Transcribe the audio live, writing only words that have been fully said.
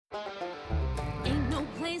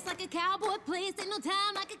cowboy place, ain't no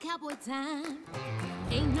time like a cowboy time.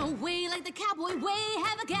 Ain't no way like the cowboy way,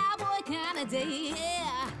 have a cowboy kind of day,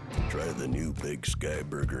 yeah. Try the new Big Sky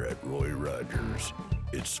Burger at Roy Rogers.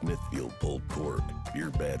 It's Smithfield pulled pork,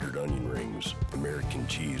 beer battered onion rings, American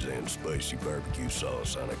cheese, and spicy barbecue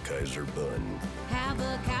sauce on a Kaiser bun. Have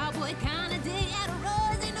a cowboy kind of day at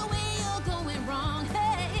Roy's, ain't no way you're going wrong,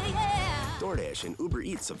 hey, yeah. DoorDash and Uber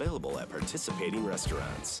Eats available at participating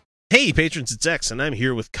restaurants. Hey, patrons, it's X, and I'm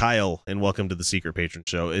here with Kyle, and welcome to the Secret Patron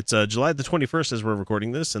Show. It's July the 21st as we're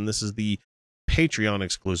recording this, and this is the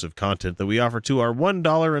Patreon-exclusive content that we offer to our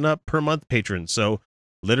 $1 and up per month patrons. So,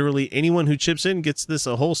 literally, anyone who chips in gets this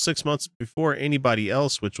a whole 6 months before anybody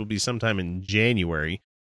else, which will be sometime in January.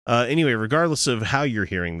 Anyway, regardless of how you're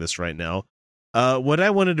hearing this right now, what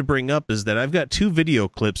I wanted to bring up is that I've got two video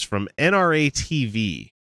clips from NRA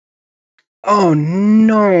TV. Oh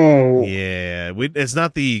no! Yeah, it's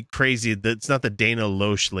not the crazy. It's not the Dana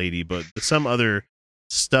Loesch lady, but some other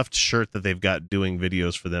stuffed shirt that they've got doing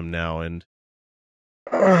videos for them now, and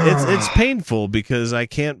it's painful because I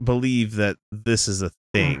can't believe that this is a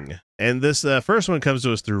thing. And this first one comes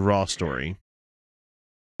to us through Raw Story,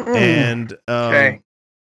 and Okay.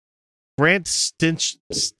 Grant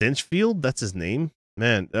Stinchfield, that's his name,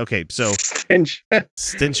 man. Okay, so Inch.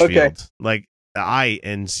 Stinchfield, Okay. like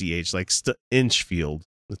INCH, like Inchfield.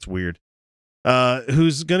 That's weird.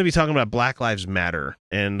 Who's going to be talking about Black Lives Matter,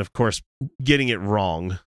 and of course, getting it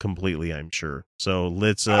wrong completely, I'm sure. So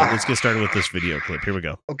let's get started with this video clip. Here we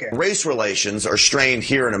go. Okay. Race relations are strained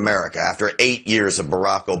here in America after 8 years of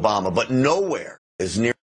Barack Obama, but nowhere is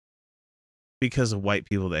near. Because of white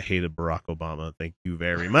people that hated Barack Obama. Thank you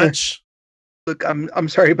very much. Look, I'm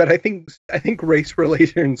sorry, but I think race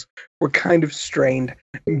relations were kind of strained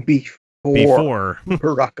before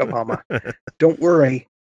Barack Obama. Don't worry,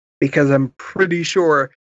 because I'm pretty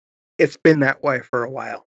sure it's been that way for a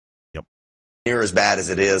while. Near as bad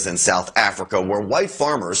as it is in South Africa, where white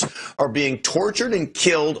farmers are being tortured and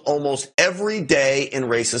killed almost every day in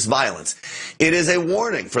racist violence. It is a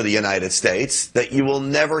warning for the United States that you will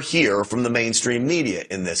never hear from the mainstream media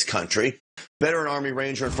in this country. Veteran Army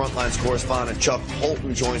Ranger and Frontlines correspondent Chuck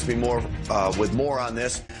Holton joins me with more on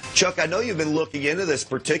this. Chuck, I know you've been looking into this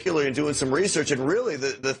particularly and doing some research, and really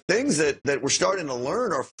the things that we're starting to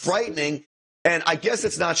learn are frightening. And I guess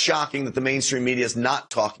it's not shocking that the mainstream media is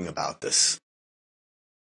not talking about this.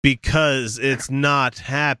 Because it's not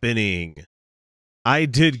happening. I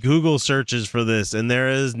did Google searches for this, and there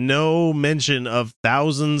is no mention of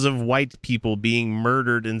thousands of white people being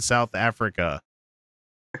murdered in South Africa.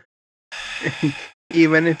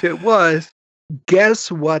 Even if it was,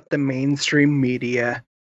 guess what the mainstream media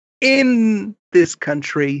in this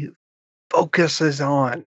country focuses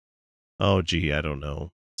on? Oh, gee, I don't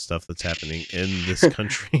know. Stuff that's happening in this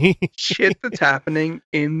country. Shit that's happening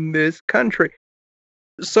in this country.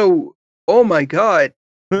 So, oh my God,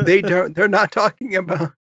 they're not talking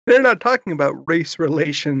about race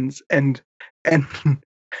relations and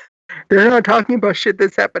they're not talking about shit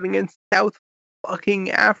that's happening in South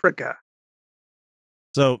fucking Africa.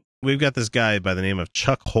 So we've got this guy by the name of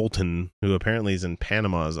Chuck Holton, who apparently is in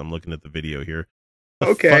Panama as I'm looking at the video here.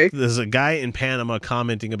 Okay. There's a guy in Panama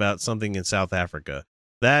commenting about something in South Africa.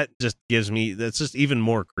 That's just even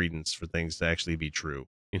more credence for things to actually be true.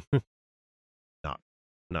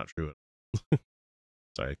 Not true.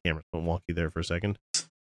 Sorry, the camera's wonky there for a second.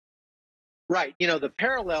 Right. You know, the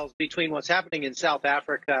parallels between what's happening in South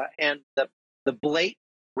Africa and the blatant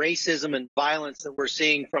racism and violence that we're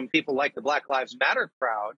seeing from people like the Black Lives Matter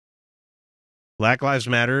crowd. Black Lives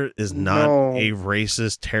Matter is not a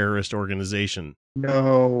racist terrorist organization.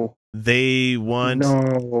 No. They want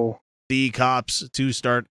the cops to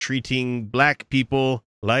start treating black people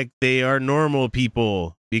like they are normal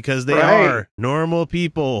people, because they are normal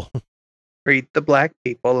people. Treat the black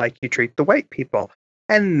people like you treat the white people.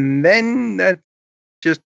 And then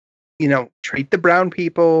just, treat the brown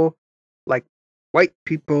people like white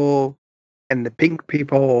people and the pink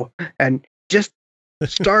people, and just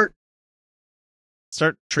start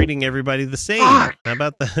treating everybody the same. Fuck.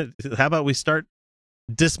 How about we start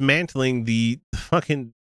dismantling the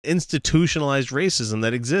fucking institutionalized racism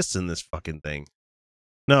that exists in this fucking thing?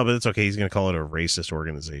 No, but it's okay. He's going to call it a racist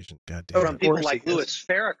organization. God damn it. From people like Louis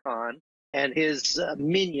Farrakhan and his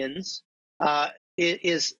minions, it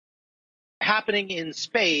is happening in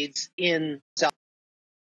spades in South.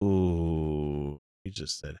 Ooh, you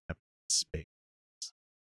just said happening in spades.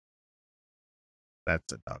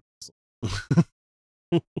 That's a dog whistle.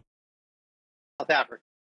 South Africa.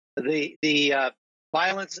 The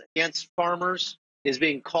violence against farmers is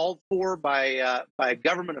being called for by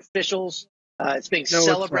government officials. It's being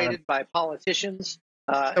celebrated by politicians.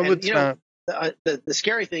 it's not. The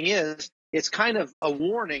scary thing is, it's kind of a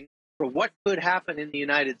warning for what could happen in the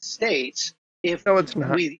United States if it's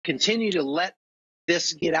not. we continue to let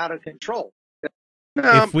this get out of control.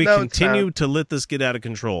 If we continue to let this get out of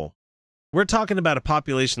control, we're talking about a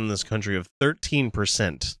population in this country of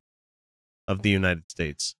 13% of the United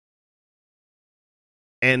States.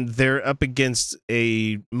 And they're up against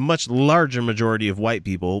a much larger majority of white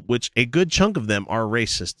people, which a good chunk of them are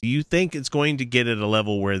racist. Do you think it's going to get at a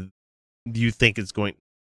level where you think it's going...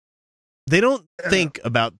 They don't think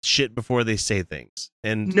about shit before they say things.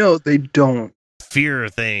 And no, they don't. Fear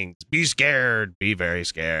things. Be scared. Be very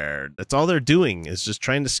scared. That's all they're doing, is just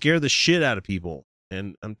trying to scare the shit out of people.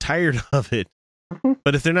 And I'm tired of it.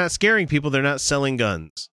 But if they're not scaring people, they're not selling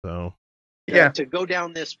guns. So to go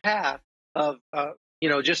down this path of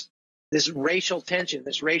just this racial tension,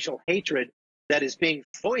 this racial hatred that is being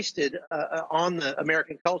foisted on the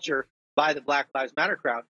American culture by the Black Lives Matter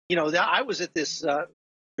crowd. I was at this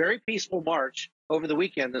very peaceful march over the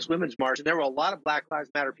weekend, this women's march, and there were a lot of Black Lives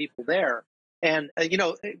Matter people there. And,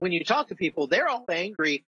 when you talk to people, they're all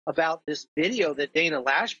angry about this video that Dana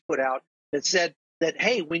Lash put out that said that,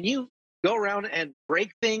 hey, when you go around and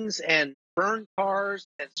break things and burn cars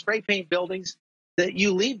and spray paint buildings, that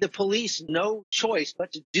you leave the police no choice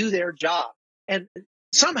but to do their job. And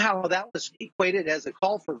somehow that was equated as a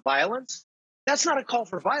call for violence. That's not a call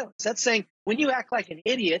for violence. That's saying when you act like an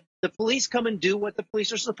idiot, the police come and do what the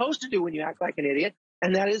police are supposed to do when you act like an idiot,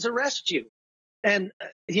 and that is arrest you. And,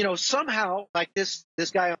 somehow, like this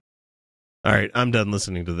guy. All right, I'm done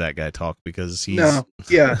listening to that guy talk because he's... No,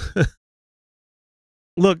 yeah.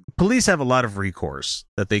 Look, police have a lot of recourse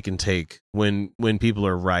that they can take when people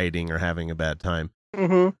are rioting or having a bad time.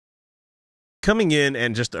 Mm-hmm. Coming in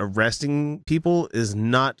and just arresting people is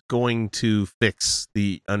not going to fix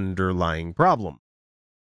the underlying problem.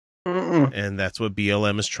 Mm-mm. And that's what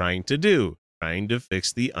BLM is trying to do, trying to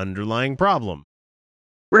fix the underlying problem.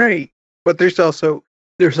 Right. But there's also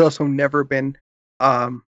never been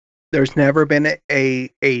there's never been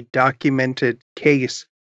a documented case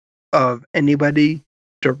of anybody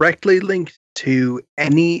directly linked to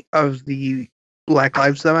any of the Black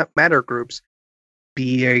Lives Matter groups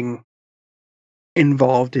being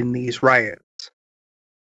involved in these riots.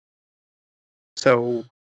 So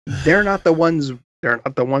they're not the ones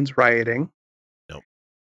rioting. Nope.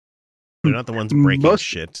 They're not the ones breaking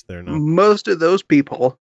shit. They're not. Most of those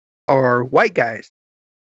people are white guys.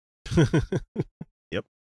 Yep.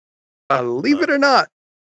 Believe it or not.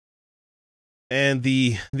 And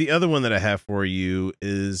the other one that I have for you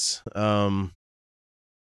is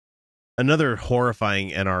another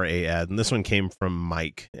horrifying NRA ad, and this one came from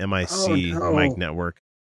Mike, M-I-C, Mike Network.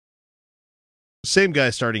 Same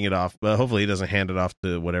guy starting it off, but hopefully he doesn't hand it off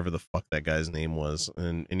to whatever the fuck that guy's name was.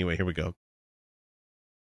 And anyway, here we go.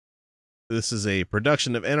 This is a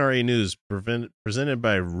production of NRA News presented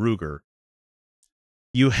by Ruger.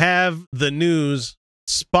 You have the news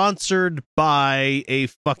sponsored by a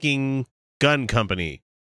fucking gun company.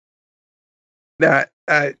 That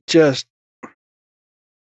just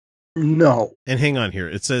no. And hang on here.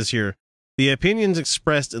 It says here, the opinions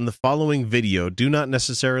expressed in the following video do not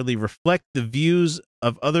necessarily reflect the views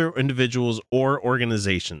of other individuals or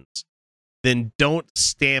organizations. Then don't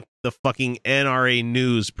stamp the fucking NRA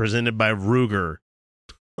News presented by Ruger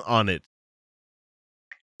on it.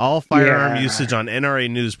 All firearm usage on NRA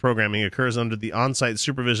News programming occurs under the on-site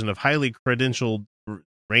supervision of highly credentialed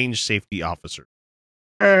range safety officers.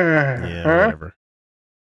 Yeah, whatever.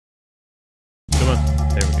 Come on.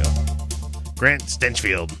 There we go. Grant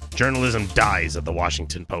Stinchfield. Journalism dies at the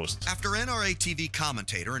Washington Post. After NRA TV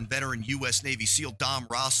commentator and veteran U.S. Navy SEAL Dom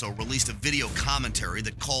Rosso released a video commentary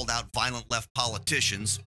that called out violent left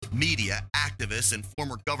politicians, media, activists, and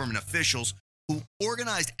former government officials who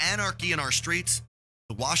organized anarchy in our streets,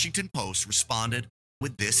 the Washington Post responded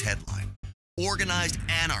with this headline: Organized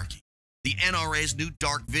Anarchy. The NRA's new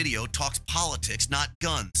dark video talks politics, not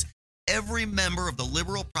guns. Every member of the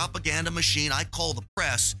liberal propaganda machine I call the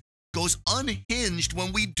press goes unhinged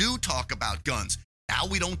when we do talk about guns. Now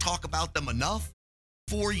we don't talk about them enough?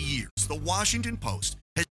 For years, the Washington Post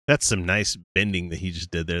has... That's some nice bending that he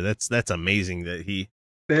just did there. That's amazing that he...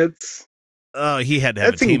 he had to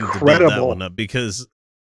have a team to build that one up, because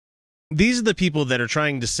these are the people that are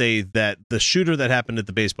trying to say that the shooter that happened at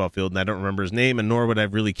the baseball field, and I don't remember his name, and nor would I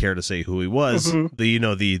really care to say who he was,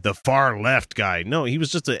 the far left guy. No, he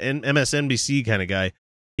was just an MSNBC kind of guy.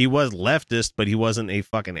 He was leftist, but he wasn't a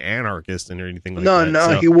fucking anarchist or anything like that.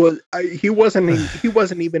 No, he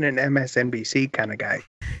wasn't even an MSNBC kind of guy.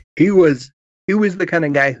 He was the kind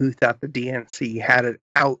of guy who thought the DNC had it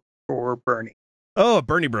out for Bernie. Oh,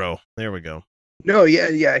 Bernie bro. There we go. No,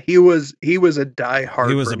 yeah. He was a diehard.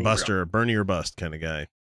 He was Bernie a buster, a Bernie or bust kind of guy.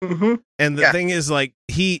 Mm-hmm. And the Yeah. thing is, like,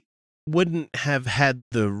 he wouldn't have had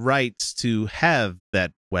the rights to have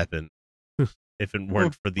that weapon if it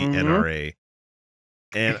weren't for the Mhm. NRA.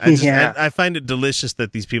 And I just Yeah. I find it delicious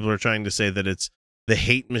that these people are trying to say that it's the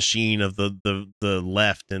hate machine of the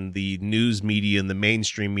left and the news media and the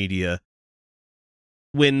mainstream media,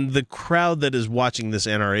 when the crowd that is watching this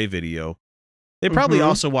NRA video, they probably Mhm.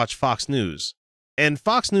 also watch Fox News. And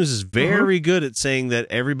Fox News is very good at saying that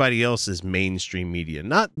everybody else is mainstream media,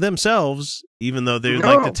 not themselves, even though they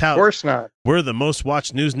like to Of tout, course not. we're the most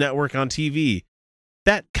watched news network on TV.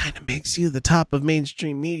 That kind of makes you the top of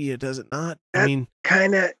mainstream media, does it not? I That- mean,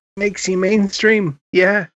 Kind of makes you mainstream.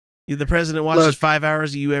 Yeah. the president watches Look. 5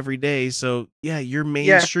 hours of you every day, so yeah, you're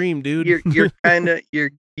mainstream, dude. You're kind of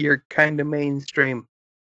you're kind of mainstream.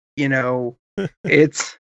 You know,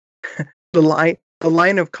 it's the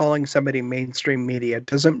line of calling somebody mainstream media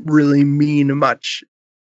doesn't really mean much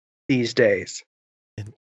these days.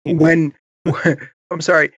 And- When I'm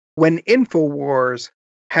sorry, when InfoWars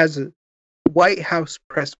has White House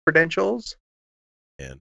press credentials,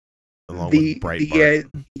 Along the with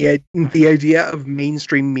Breitbart. the idea of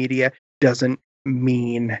mainstream media doesn't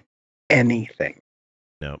mean anything.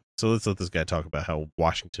 No. So let's let this guy talk about how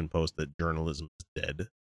Washington Post that journalism is dead.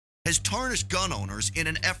 has tarnished gun owners in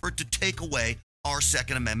an effort to take away our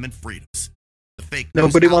Second Amendment freedoms. The fake news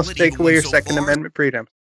Nobody wants to outlet take even away went your so Second far- Amendment freedom.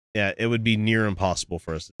 Yeah, it would be near impossible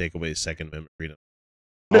for us to take away Second Amendment freedom.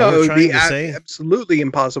 No, All it we're would be trying to say, absolutely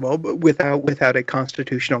impossible. But without a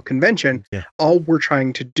constitutional convention, Yeah. all we're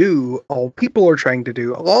trying to do, all people are trying to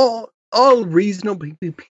do, all reasonable,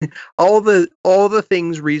 all the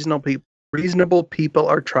things reasonable people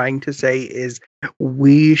are trying to say is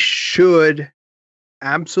we should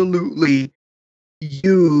absolutely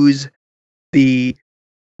use the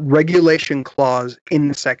regulation clause in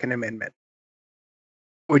the Second Amendment,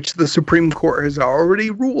 which the Supreme Court has already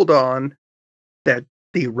ruled on, that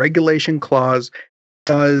the regulation clause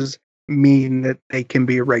does mean that they can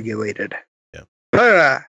be regulated. Yeah.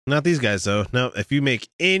 Ah, not these guys though. No, if you make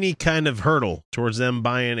any kind of hurdle towards them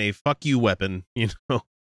buying a fuck you weapon, you know,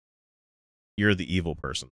 you're the evil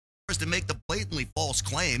person. to make the blatantly false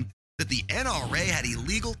claim that the NRA had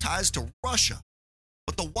illegal ties to Russia.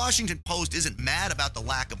 But the Washington Post isn't mad about the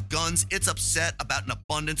lack of guns, it's upset about an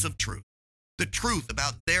abundance of truth. The truth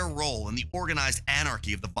about their role in the organized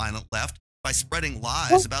anarchy of the violent left by spreading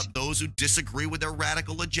lies about those who disagree with their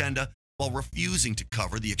radical agenda while refusing to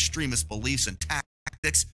cover the extremist beliefs and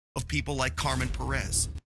tactics of people like Carmen Perez.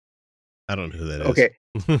 I don't know who that is. okay,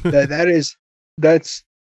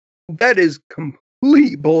 that is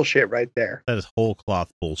complete bullshit right there. That is whole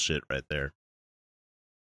cloth bullshit right there.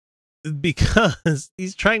 Because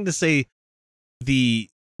he's trying to say the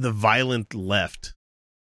violent left.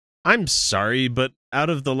 I'm sorry, but out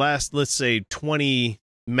of the last, let's say, 20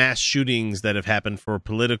 mass shootings that have happened for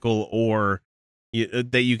political or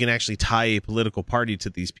that you can actually tie a political party to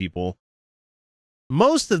these people,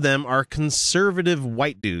 most of them are conservative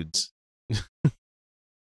white dudes.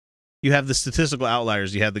 You have the statistical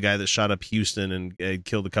outliers. You have the guy that shot up Houston and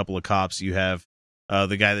killed a couple of cops. You have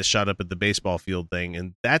the guy that shot up at the baseball field thing.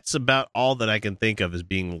 And that's about all that I can think of as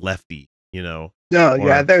being lefty, you know? No, Or-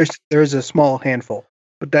 yeah, there's a small handful,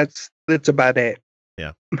 but that's about it.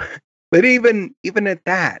 Yeah. But even at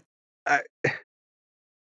that,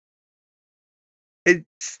 it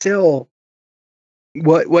still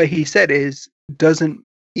what he said doesn't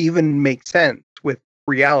even make sense with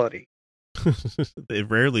reality. It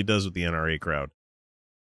rarely does with the NRA crowd.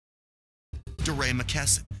 DeRay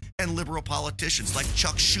McKesson and liberal politicians like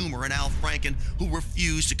Chuck Schumer and Al Franken who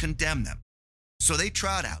refuse to condemn them. So they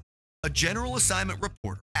trot out a general assignment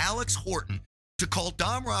reporter, Alex Horton, to call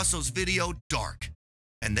Dom Rosso's video dark.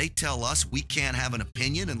 And they tell us we can't have an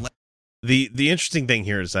opinion unless The interesting thing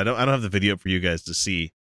here is I don't have the video up for you guys to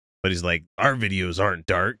see, but he's like, our videos aren't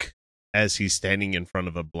dark, as he's standing in front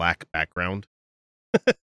of a black background.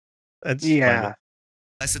 That's Yeah.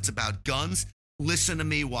 unless it's about guns. Listen to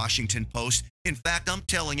me, Washington Post. In fact, I'm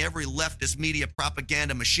telling every leftist media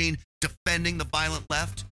propaganda machine defending the violent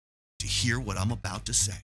left to hear what I'm about to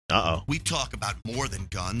say. Uh-oh. We talk about more than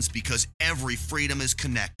guns because every freedom is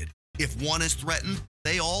connected. If one is threatened,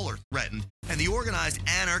 they all are threatened. And the organized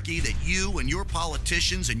anarchy that you and your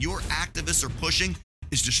politicians and your activists are pushing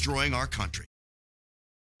is destroying our country.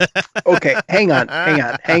 Okay, hang on.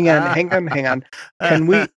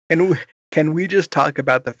 Can we just talk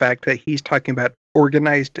about the fact that he's talking about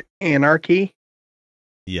organized anarchy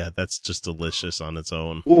Yeah, that's just delicious on its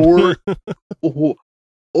own. or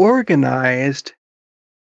organized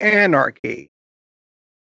anarchy?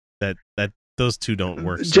 That those two don't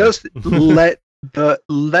work. So. Just let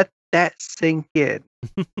that sink in.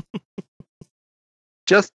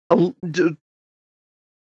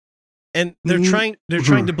 And they're trying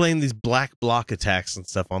to blame these black bloc attacks and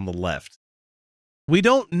stuff on the left. We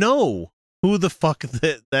don't know who the fuck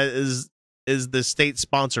that is the state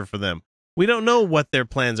sponsor for them. We don't know what their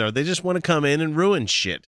plans are. They just want to come in and ruin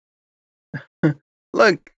shit.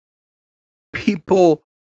 Look, people,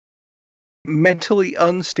 mentally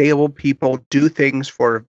unstable people do things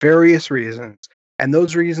for various reasons, and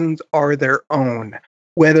those reasons are their own.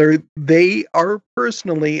 Whether they are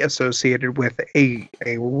personally associated with a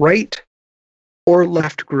right or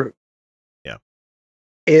left group. Yeah.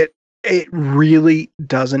 It really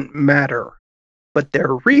doesn't matter. But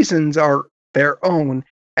their reasons are their own,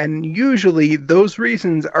 and usually those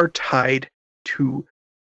reasons are tied to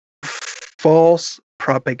false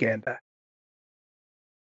propaganda.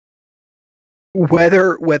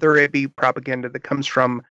 Whether it be propaganda that comes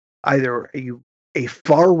from either a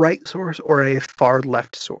far right source or a far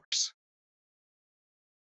left source.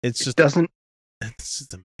 It's just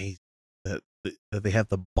amazing that they have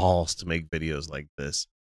the balls to make videos like this.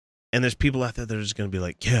 And there's people out there that are just going to be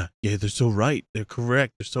like, yeah, they're so right. They're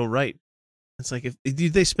correct. They're so right. It's like, if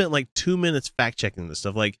they spent like 2 minutes fact checking this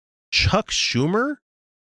stuff, like Chuck Schumer,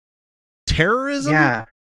 terrorism. Yeah.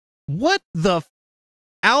 What the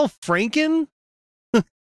Al Franken?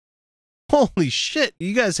 Holy shit.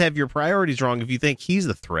 You guys have your priorities wrong if you think he's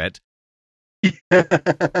a threat.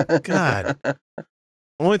 God. The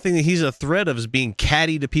only thing that he's a threat of is being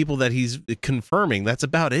catty to people that he's confirming. That's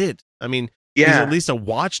about it. I mean, he's at least a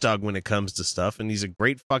watchdog when it comes to stuff, and he's a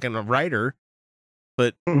great fucking writer,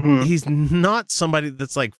 but he's not somebody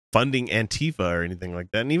that's like funding Antifa or anything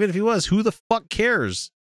like that. And even if he was, who the fuck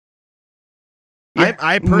cares? Yeah,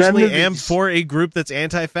 I personally am for a group that's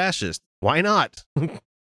anti-fascist. Why not?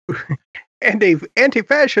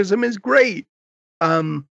 Anti-fascism is great.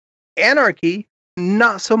 Anarchy,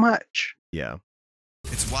 not so much. Yeah.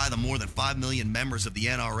 It's why the more than 5 million members of the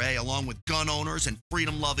NRA, along with gun owners and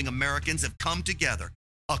freedom-loving Americans, have come together,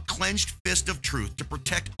 a clenched fist of truth, to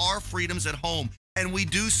protect our freedoms at home. And we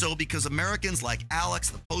do so because Americans like Alex,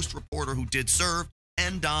 the Post reporter who did serve,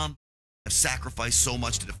 and Dom have sacrificed so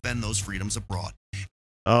much to defend those freedoms abroad.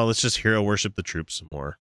 Oh, let's just hero worship the troops some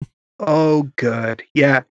more. Oh, good.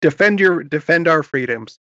 Yeah, defend our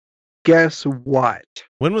freedoms. Guess what?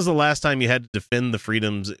 When was the last time you had to defend the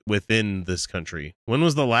freedoms within this country? When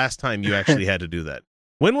was the last time you actually had to do that?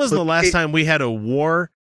 When was the last time we had a war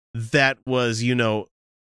that was,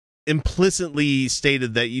 implicitly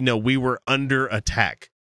stated that, we were under attack?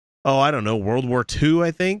 Oh, I don't know, World War II, I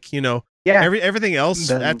think, Yeah. Everything else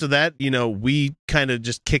after that, we kind of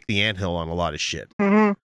just kicked the anthill on a lot of shit.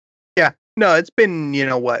 Mm-hmm. Yeah. No, it's been,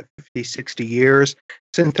 50, 60 years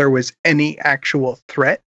since there was any actual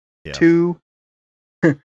threat to.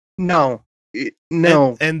 No.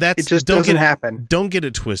 And that's, it just doesn't happen. Don't get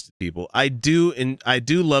it twisted, people. I do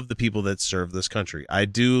love the people that serve this country. I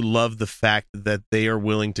do love the fact that they are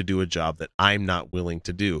willing to do a job that I'm not willing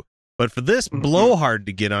to do. But for this blowhard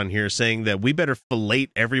to get on here saying that we better fillet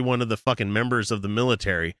every one of the fucking members of the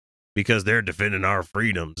military because they're defending our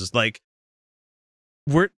freedoms, it's like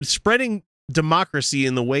we're spreading democracy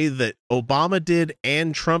in the way that Obama did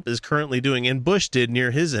and Trump is currently doing and Bush did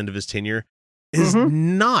near his end of his tenure is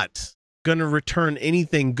not going to return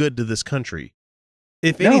anything good to this country.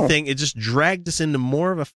 If anything, it just dragged us into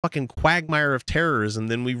more of a fucking quagmire of terrorism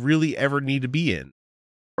than we really ever need to be in.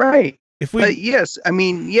 Right. If we, yes, I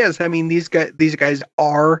mean these guys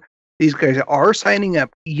are signing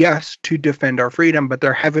up, yes, to defend our freedom, but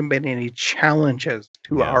there haven't been any challenges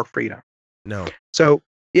to our freedom. No. So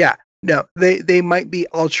yeah, no, they might be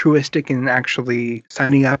altruistic in actually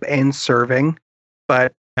signing up and serving,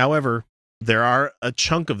 but however, there are a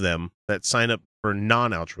chunk of them that sign up for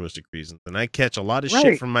non-altruistic reasons, and I catch a lot of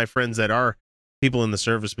shit from my friends that are people in the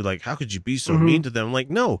service. Be like, how could you be so mean to them? I'm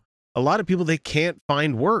like, no, a lot of people, they can't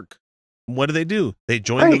find work. What do? They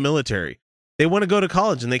join the military. They want to go to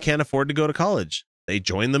college and they can't afford to go to college. They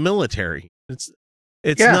join the military. It's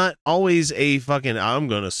not always a fucking I'm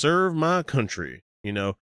going to serve my country,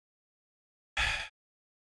 There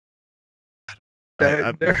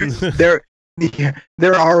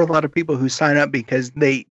are a lot of people who sign up because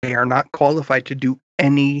they are not qualified to do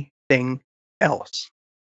anything else.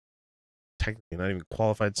 Technically not even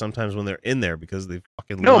qualified sometimes when they're in there because they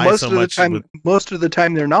fucking lie so much. Most of the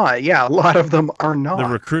time they're not. Yeah, a lot of them are not. The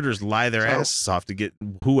recruiters lie their asses off to get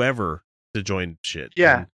whoever to join shit.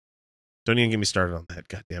 Yeah. And don't even get me started on that.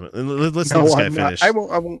 God damn it. Let's let this guy finish. I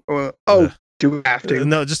won't. Do we have to?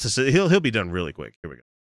 No, just to say, he'll be done really quick. Here we go.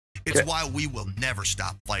 It's Okay. why we will never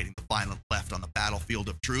stop fighting the violent left on the battlefield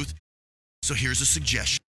of truth. So here's a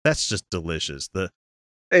suggestion. That's just delicious.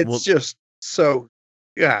 It's Well- just so,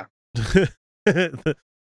 yeah.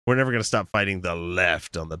 We're never going to stop fighting the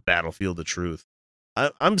left on the battlefield of truth.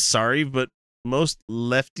 I'm sorry, but most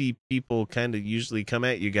lefty people kind of usually come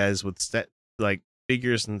at you guys with like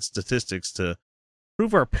figures and statistics to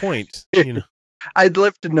prove our point. You know, I'd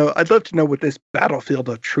love to know what this battlefield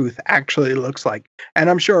of truth actually looks like. And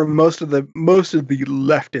I'm sure most of the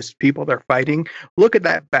leftist people they're fighting look at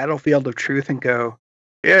that battlefield of truth and go,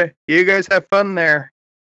 "Yeah, you guys have fun there.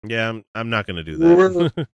 yeah, I'm not going to do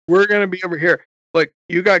that. We're gonna be over here. Look,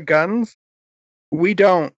 you got guns. We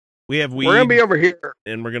don't. We have weed, We're gonna be over here.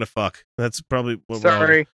 and we're going to fuck. That's probably what we're all-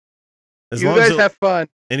 Sorry, As you long as guys it, have fun."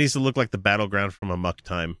 it needs to look like the battleground from a muck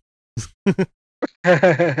time. Yeah,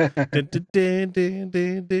 Yeah,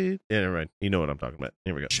 never mind. You know what I'm talking about.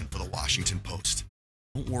 Here we go. For the Washington Post.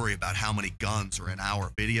 Don't worry about how many guns are in our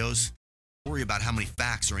videos. Worry about how many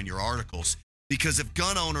facts are in your articles. Because if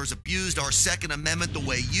gun owners abused our Second Amendment the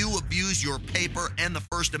way you abuse your paper and the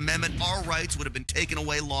First Amendment, our rights would have been taken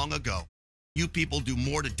away long ago. You people do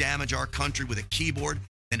more to damage our country with a keyboard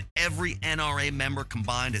than every NRA member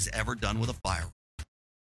combined has ever done with a firearm.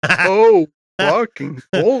 oh, fucking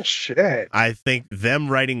bullshit. I think them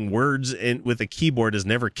writing words with a keyboard has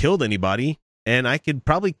never killed anybody, and I could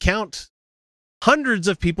probably count hundreds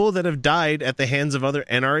of people that have died at the hands of other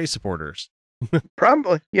NRA supporters.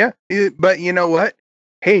 Probably, yeah. But you know what?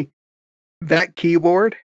 Hey, that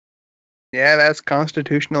keyboard, yeah, that's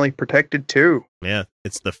constitutionally protected too. Yeah,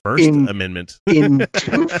 it's the First Amendment. In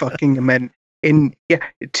two fucking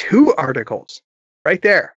two articles, right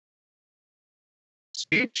there.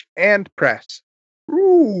 Speech and press.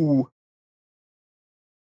 Ooh,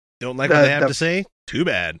 Don't like what they have to say? Too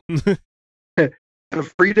bad. the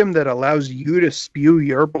freedom that allows you to spew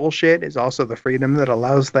your bullshit is also the freedom that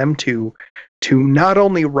allows them to not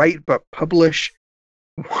only write but publish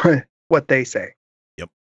what they say. Yep.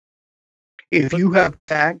 If you have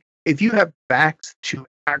facts to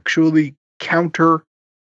actually counter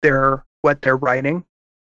what they're writing,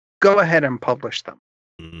 go ahead and publish them.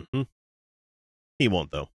 Mm-hmm. He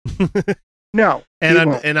won't though. No, And he I'm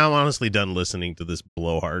won't. honestly done listening to this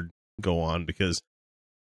blowhard go on, because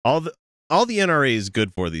all the NRA is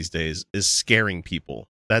good for these days is scaring people.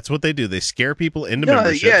 That's what they do. They scare people into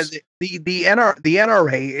memberships. Yeah, the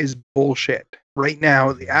NRA is bullshit right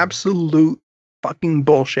now. The absolute fucking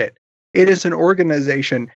bullshit. It is an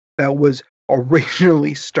organization that was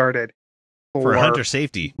originally started for hunter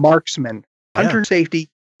safety. marksmen, Yeah. hunter safety,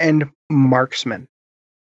 and marksmen.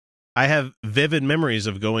 I have vivid memories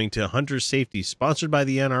of going to hunter safety sponsored by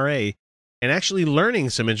the NRA and actually learning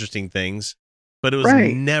some interesting things, but it was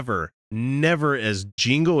Right. never as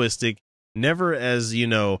jingoistic, never as,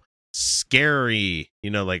 scary,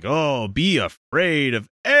 like, oh, be afraid of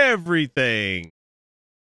everything.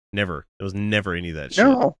 Never. It was never any of that shit.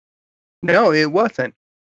 No, it wasn't.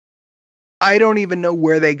 I don't even know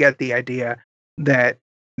where they get the idea that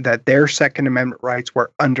their Second Amendment rights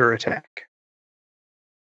were under attack.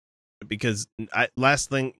 Because last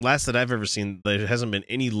that I've ever seen, there hasn't been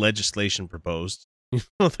any legislation proposed.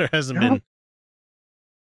 There hasn't No. been.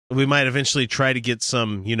 We might eventually try to get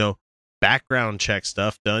some, background check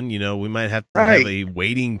stuff done. We might have to have Right. a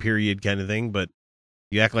waiting period kind of thing, but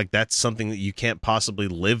you act like that's something that you can't possibly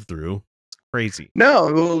live through. It's crazy.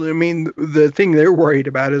 No, well, I mean, the thing they're worried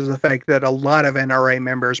about is the fact that a lot of NRA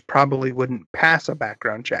members probably wouldn't pass a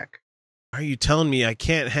background check. Are you telling me I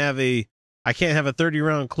can't have a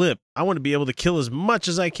 30-round clip? I want to be able to kill as much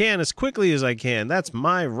as I can, as quickly as I can. That's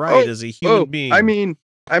my right as a human being. I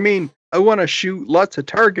mean, I want to shoot lots of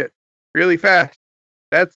targets really fast.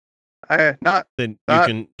 That's not. Then you not-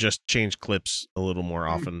 can just change clips a little more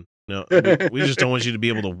often. No, we just don't want you to be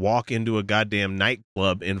able to walk into a goddamn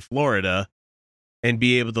nightclub in Florida and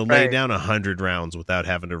be able to lay Right. down 100 rounds without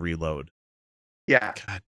having to reload. Yeah.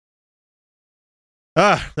 God.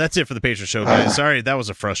 That's it for the patron show, guys. Sorry, that was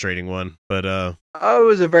a frustrating one, but Oh, it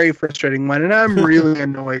was a very frustrating one, and I'm really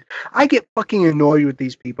annoyed. I get fucking annoyed with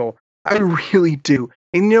these people. I really do.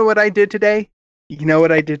 And you know what I did today?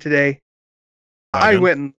 I gun?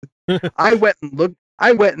 went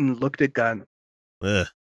and looked at guns. ugh,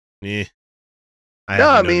 eh. I No,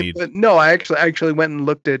 I have no mean, need. but no, I actually went and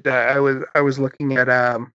looked at. I was looking at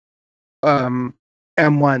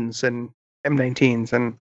M1s and M19s,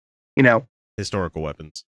 and Historical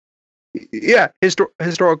weapons. yeah,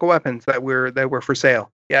 historical weapons that were for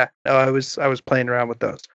sale. Yeah, no, I was playing around with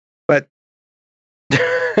those, but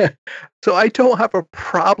so I don't have a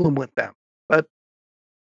problem with them. But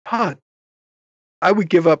fuck, I would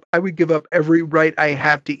give up every right I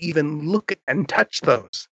have to even look and touch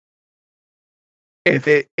those. If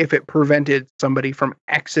it prevented somebody from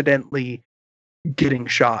accidentally getting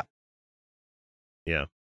shot. Yeah.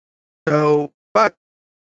 So, but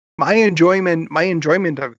my enjoyment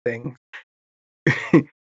of things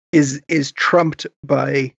is trumped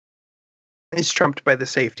by the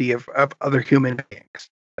safety of other human beings.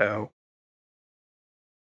 So.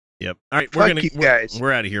 Yep. All right, we're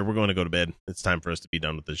out of here. We're going to go to bed. It's time for us to be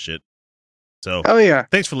done with this shit. So, oh yeah.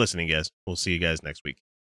 Thanks for listening, guys. We'll see you guys next week.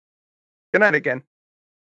 Good night again.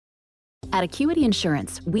 At Acuity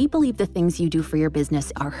Insurance, we believe the things you do for your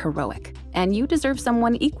business are heroic, and you deserve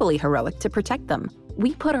someone equally heroic to protect them.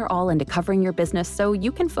 We put our all into covering your business so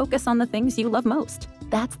you can focus on the things you love most.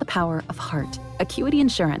 That's the power of heart. Acuity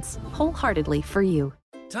Insurance, wholeheartedly for you.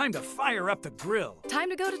 Time to fire up the grill. Time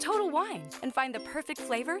to go to Total Wine and find the perfect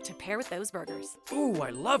flavor to pair with those burgers. Ooh,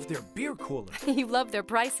 I love their beer cooler. You love their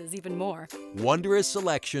prices even more. Wondrous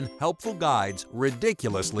selection, helpful guides,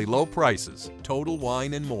 ridiculously low prices. Total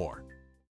Wine and more.